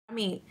I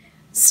mean,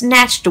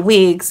 snatched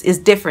wigs is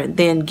different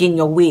than getting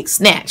your wig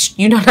snatched.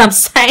 You know what I'm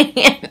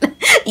saying?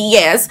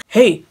 Yes.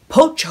 Hey,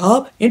 pork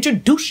chop,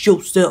 introduce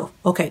yourself.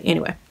 Okay,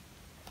 anyway.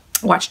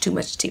 Watch too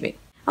much TV.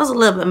 I was a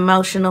little bit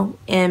emotional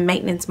in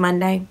Maintenance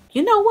Monday.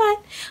 You know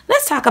what?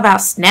 Let's talk about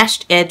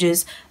snatched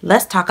edges.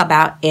 Let's talk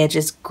about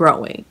edges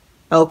growing.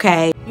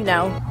 Okay? You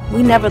know,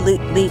 we never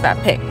leave our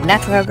pick.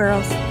 Natural hair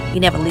girls, you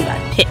never leave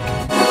our pick.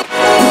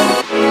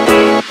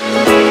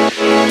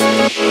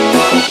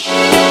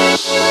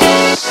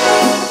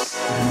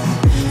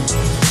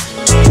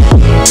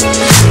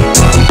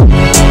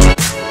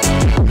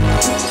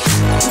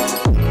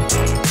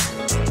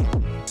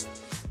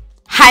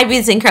 Hi,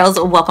 Beauties and Curls,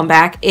 welcome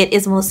back. It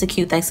is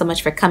MelissaQ. Thanks so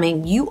much for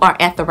coming. You are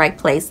at the right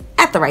place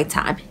at the right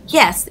time.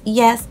 Yes,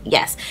 yes,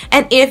 yes.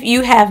 And if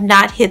you have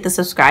not hit the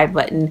subscribe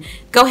button,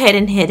 go ahead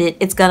and hit it.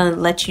 It's going to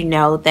let you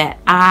know that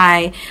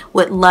I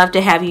would love to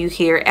have you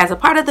here as a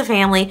part of the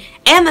family,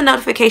 and the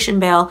notification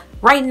bell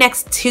right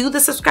next to the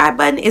subscribe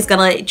button is going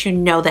to let you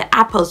know that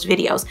I post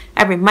videos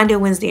every Monday,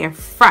 Wednesday, and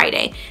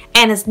Friday.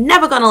 And it's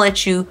never going to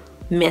let you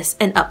miss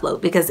an upload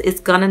because it's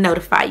gonna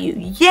notify you.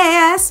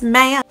 Yes,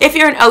 ma'am. If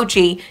you're an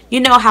OG, you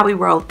know how we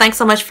roll. Thanks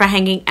so much for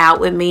hanging out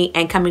with me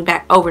and coming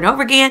back over and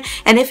over again.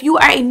 And if you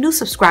are a new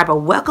subscriber,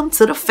 welcome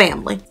to the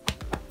family.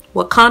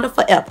 Wakanda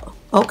forever.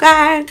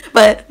 Okay,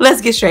 but let's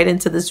get straight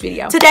into this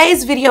video.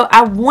 Today's video,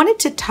 I wanted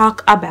to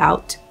talk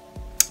about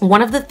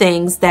one of the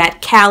things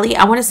that Callie,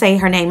 I want to say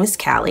her name is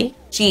Callie.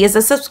 She is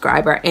a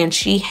subscriber, and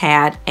she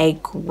had a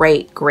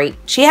great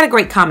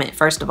comment,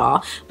 first of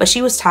all, but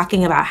she was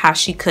talking about how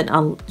she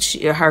couldn't,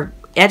 her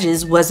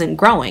edges wasn't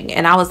growing.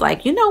 And I was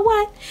like, you know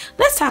what?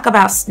 Let's talk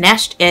about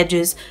snatched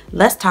edges.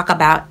 Let's talk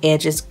about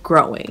edges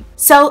growing.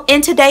 So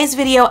in today's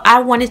video, I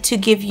wanted to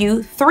give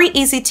you 3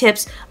 easy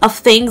tips of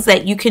things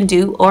that you can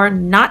do or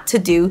not to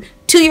do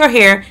to your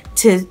hair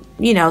to,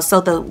 you know, so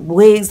the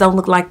wigs don't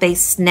look like they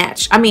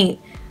snatched. I mean,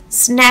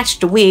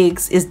 snatched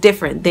wigs is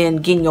different than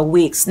getting your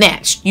wig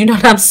snatched. You know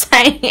what I'm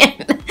saying?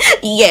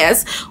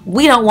 Yes,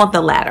 we don't want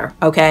the latter,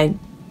 okay?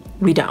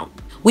 We don't.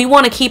 We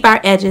want to keep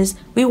our edges.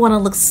 We want to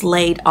look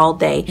slayed all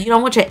day. You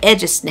don't want your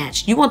edges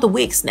snatched. You want the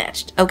wig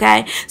snatched,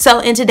 okay? So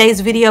in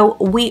today's video,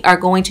 we are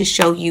going to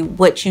show you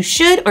what you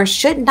should or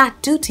should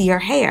not do to your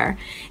hair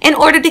in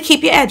order to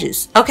keep your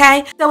edges,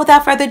 okay? So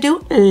without further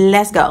ado,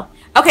 let's go.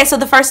 Okay, so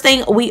the first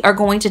thing we are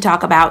going to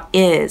talk about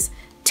is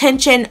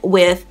tension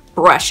with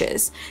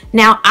brushes.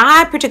 Now,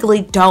 I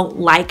particularly don't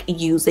like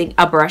using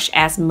a brush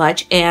as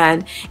much,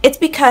 and it's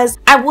because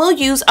I will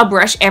use a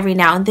brush every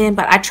now and then,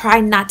 but I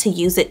try not to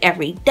use it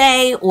every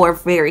day or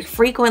very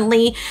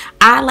frequently.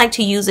 I like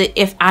to use it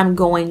if I'm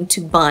going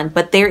to bun,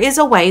 but there is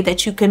a way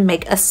that you can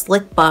make a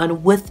slick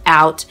bun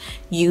without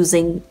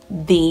using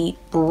the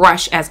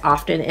brush as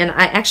often, and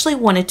I actually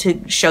wanted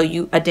to show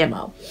you a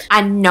demo.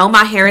 I know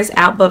my hair is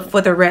out, but for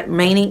the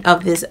remaining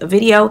of this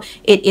video,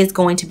 it is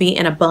going to be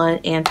in a bun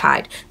and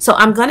tied. So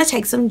I'm going to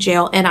take some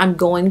gel and I'm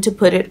going to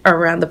put it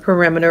around the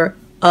perimeter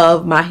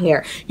of my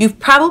hair. You've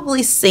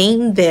probably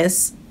seen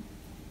this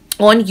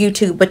on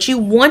YouTube, but you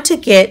want to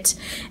get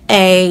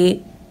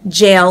a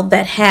gel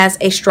that has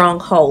a strong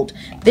hold.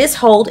 This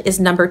hold is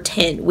number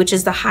 10, which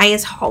is the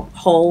highest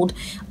hold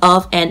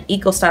of an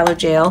Eco Styler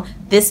gel.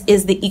 This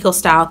is the Eco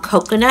Style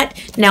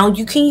Coconut. Now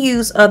you can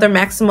use other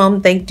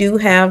Maximum. They do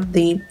have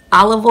the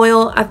olive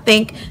oil, I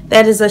think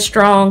that is a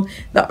strong,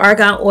 the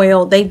argan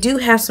oil. They do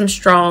have some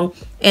strong,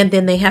 and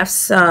then they have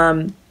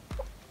some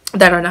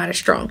that are not as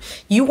strong.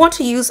 You want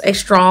to use a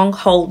strong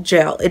hold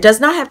gel. It does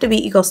not have to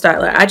be Eco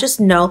Styler. I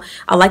just know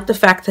I like the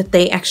fact that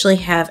they actually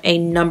have a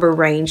number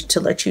range to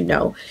let you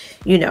know,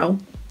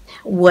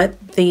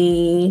 what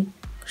the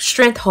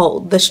strength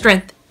of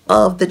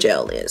the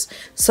gel is.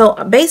 So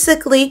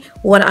basically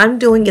what I'm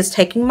doing is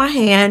taking my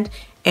hand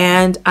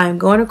and I'm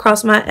going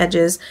across my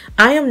edges.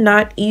 I am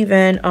not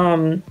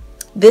even,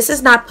 this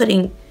is not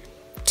putting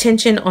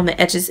tension on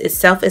the edges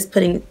itself. It's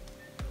putting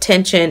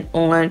tension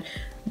on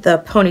the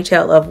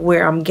ponytail of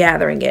where I'm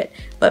gathering it.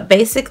 But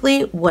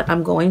basically what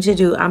I'm going to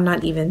do, I'm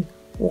not even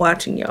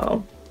watching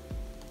y'all,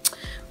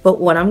 but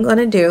what I'm going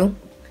to do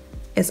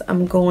is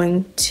I'm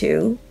going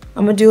to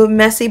do a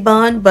messy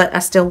bun, but I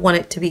still want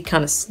it to be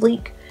kind of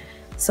sleek.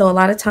 So a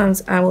lot of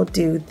times I will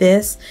do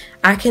this.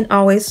 I can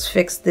always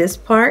fix this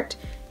part.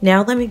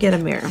 Now let me get a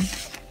mirror. I'm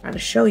trying to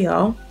show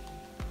y'all.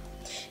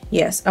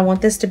 Yes, I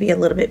want this to be a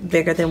little bit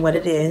bigger than what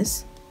it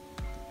is.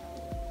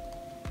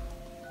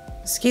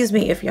 Excuse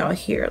me if y'all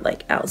hear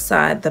like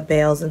outside the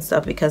bells and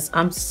stuff, because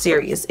I'm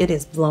serious. It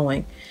is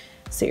blowing.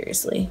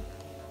 Seriously.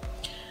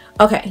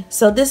 Okay,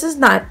 so this is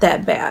not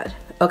that bad.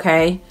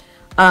 Okay.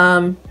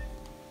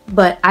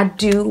 But I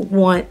do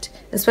want,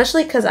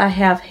 especially because I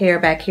have hair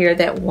back here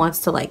that wants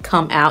to like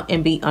come out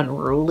and be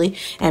unruly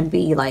and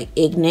be like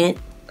ignorant.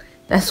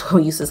 That's what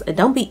we used to say.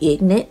 Don't be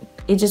ignorant.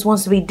 It just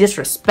wants to be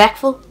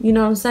disrespectful. You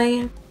know what I'm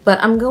saying? But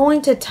I'm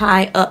going to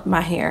tie up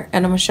my hair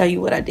and I'm going to show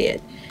you what I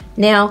did.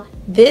 Now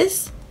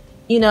this,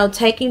 you know,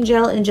 taking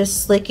gel and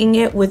just slicking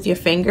it with your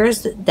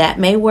fingers, that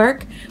may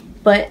work.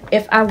 But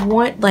if I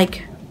want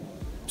like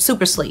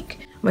super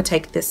sleek, I'm gonna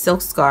take this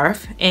silk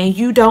scarf, and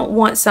you don't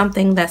want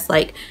something that's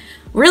like,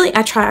 really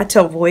I try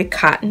to avoid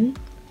cotton,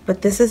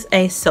 but this is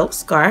a silk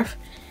scarf,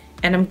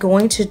 and I'm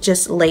going to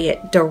just lay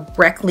it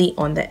directly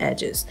on the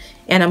edges,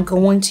 and I'm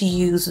going to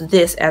use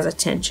this as a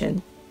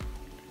tension.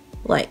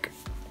 Like,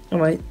 I'm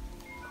going to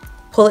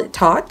pull it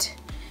taut,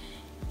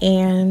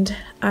 and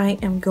I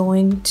am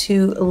going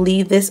to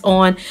leave this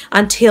on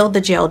until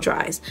the gel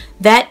dries.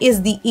 That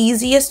is the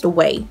easiest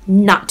way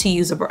not to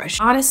use a brush.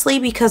 Honestly,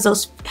 because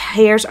those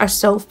hairs are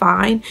so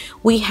fine,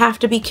 we have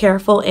to be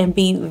careful and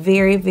be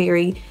very,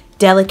 very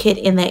delicate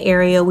in the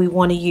area we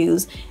want to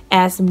use.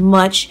 As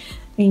much,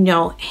 you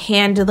know,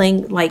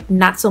 handling, like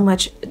not so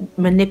much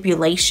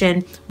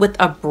manipulation with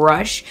a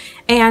brush.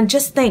 And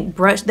just think,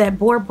 that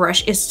board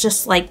brush is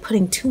just like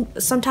putting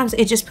sometimes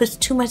it just puts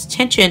too much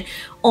tension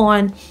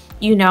on,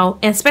 you know,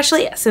 and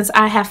especially since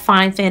I have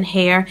fine thin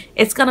hair,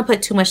 it's gonna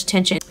put too much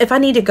tension. If I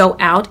need to go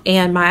out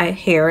and my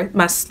hair,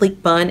 my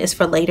sleek bun is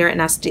for later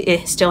and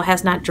it still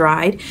has not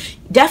dried,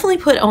 definitely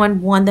put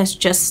on one that's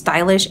just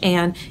stylish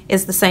and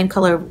is the same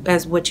color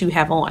as what you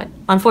have on.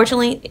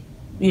 Unfortunately,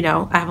 you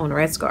know, I have on a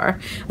red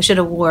scarf. I should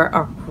have wore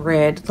a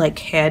red like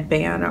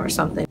headband or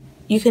something.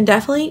 You can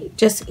definitely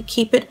just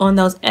keep it on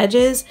those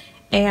edges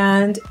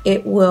and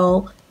it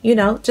will, you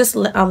know, just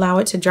allow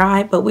it to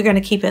dry, but we're going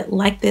to keep it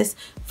like this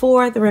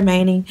for the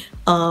remaining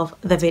of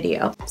the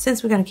video.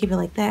 Since we're going to keep it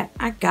like that,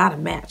 I gotta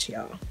match,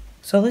 y'all.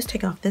 So let's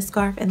take off this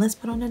scarf and let's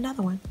put on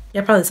another one.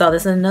 Y'all probably saw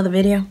this in another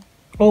video,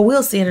 or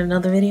we'll see it in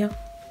another video.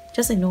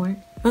 Just ignore it,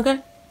 okay?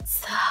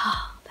 So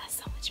that's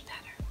so much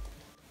better.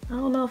 I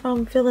don't know if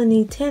I'm feeling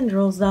these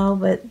tendrils though,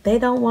 but they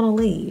don't want to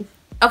leave.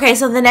 Okay,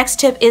 so the next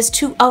tip is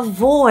to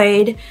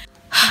avoid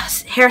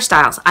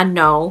hairstyles. I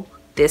know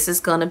this is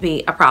going to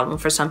be a problem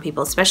for some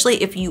people,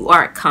 especially if you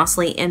are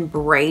constantly in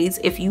braids,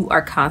 if you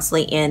are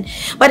constantly in,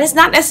 but it's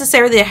not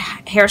necessarily the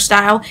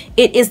hairstyle,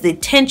 it is the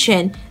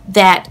tension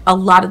that a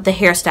lot of the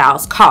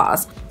hairstyles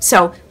cause.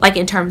 So like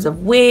in terms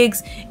of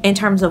wigs, in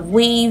terms of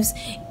weaves,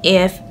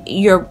 if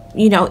you're,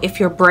 you know, if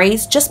your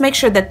braids, just make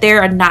sure that they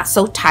are not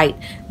so tight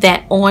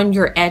that on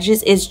your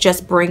edges is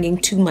just bringing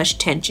too much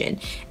tension.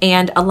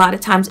 And a lot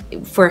of times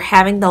for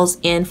having those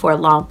in for a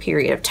long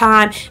period of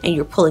time and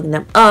you're pulling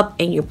them up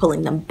and you're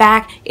pulling them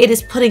back, it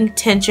is putting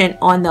tension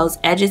on those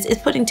edges.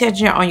 It's putting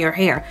tension on your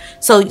hair.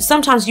 So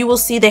sometimes you will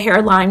see the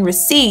hairline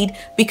recede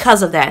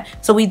because of that.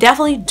 So we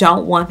definitely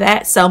don't want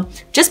that. So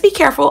just be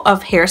careful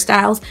of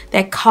hairstyles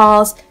that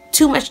cause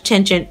too much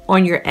tension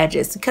on your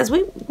edges, because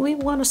we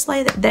want to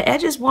slay the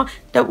edges.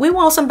 We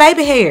want some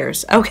baby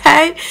hairs,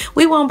 okay?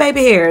 We want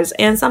baby hairs,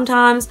 and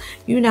sometimes,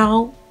 you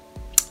know,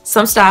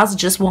 some styles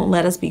just won't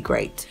let us be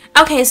great.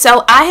 Okay,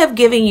 so I have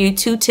given you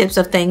 2 tips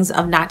of things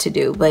of not to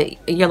do,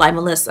 but you're like,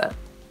 Melissa,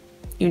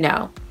 you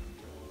know,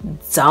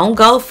 don't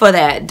go for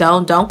that.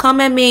 Don't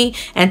come at me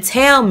and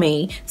tell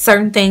me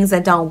certain things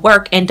that don't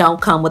work and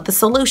don't come with the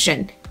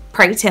solution.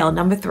 Pray tell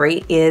number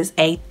 3 is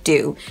a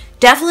do.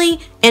 Definitely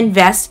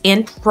invest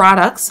in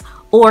products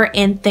or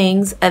in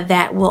things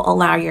that will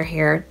allow your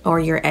hair or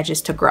your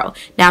edges to grow.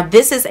 Now,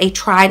 this is a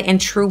tried and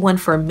true one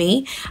for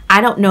me. I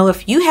don't know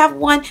if you have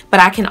one, but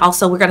I can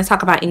also, we're going to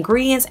talk about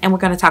ingredients and we're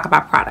going to talk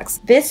about products.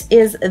 This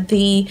is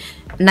the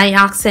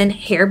MANEtanence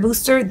hair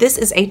booster. This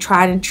is a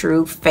tried and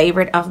true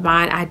favorite of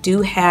mine. I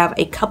do have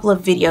a couple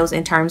of videos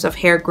in terms of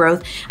hair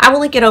growth. I will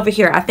link it over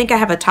here. I think I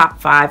have a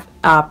top 5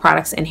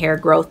 products in hair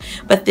growth,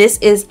 but this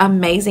is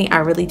amazing. I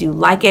really do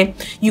like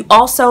it. You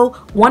also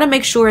want to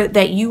make sure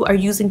that you are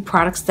using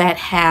products that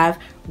have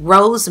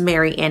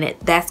rosemary in it.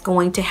 That's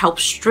going to help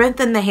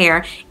strengthen the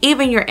hair,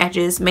 even your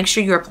edges. Make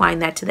sure you're applying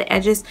that to the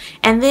edges.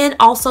 And then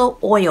also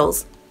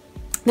oils.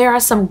 There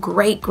are some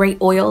great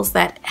oils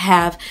that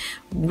have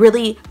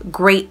really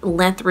great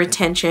length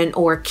retention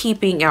or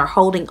keeping or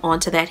holding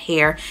onto that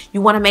hair.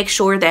 You want to make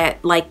sure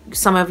that, like,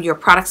 some of your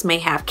products may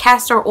have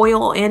castor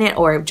oil in it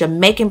or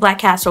Jamaican black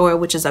castor oil,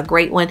 which is a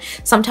great one.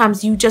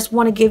 Sometimes you just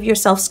want to give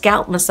yourself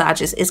scalp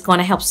massages. It's going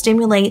to help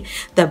stimulate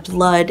the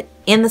blood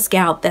in the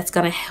scalp. That's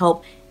going to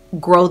help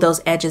grow those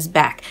edges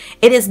back.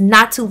 It is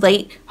not too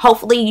late.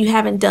 Hopefully you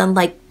haven't done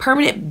like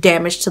permanent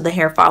damage to the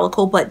hair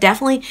follicle, but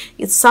definitely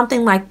it's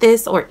something like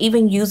this, or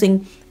even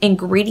using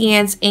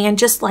ingredients and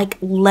just like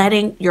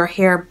letting your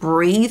hair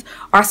breathe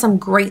are some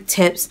great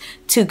tips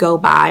to go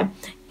by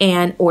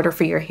in order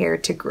for your hair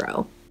to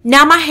grow.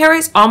 Now my hair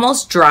is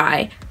almost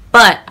dry,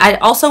 but I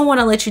also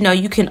want to let you know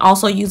you can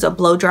also use a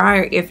blow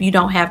dryer if you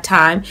don't have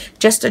time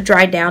just to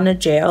dry down the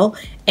gel.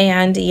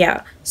 And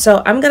yeah,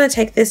 so I'm gonna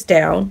take this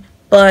down.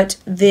 But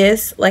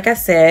this, like I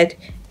said,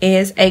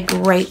 is a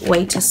great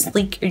way to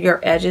sleek your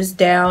edges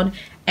down.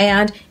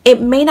 And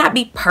it may not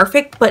be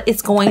perfect, but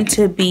it's going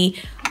to be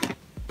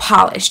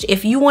polished.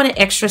 If you want it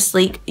extra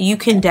sleek, you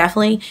can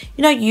definitely,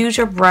 you know, use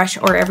your brush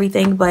or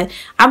everything. But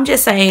I'm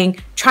just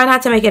saying, try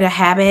not to make it a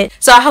habit.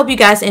 So I hope you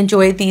guys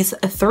enjoyed these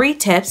 3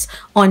 tips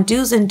on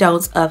do's and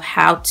don'ts of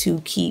how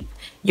to keep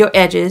your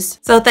edges.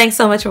 So thanks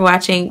so much for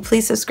watching.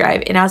 Please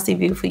subscribe, and I'll see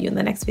you in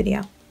the next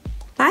video.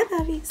 Bye,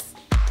 lovies.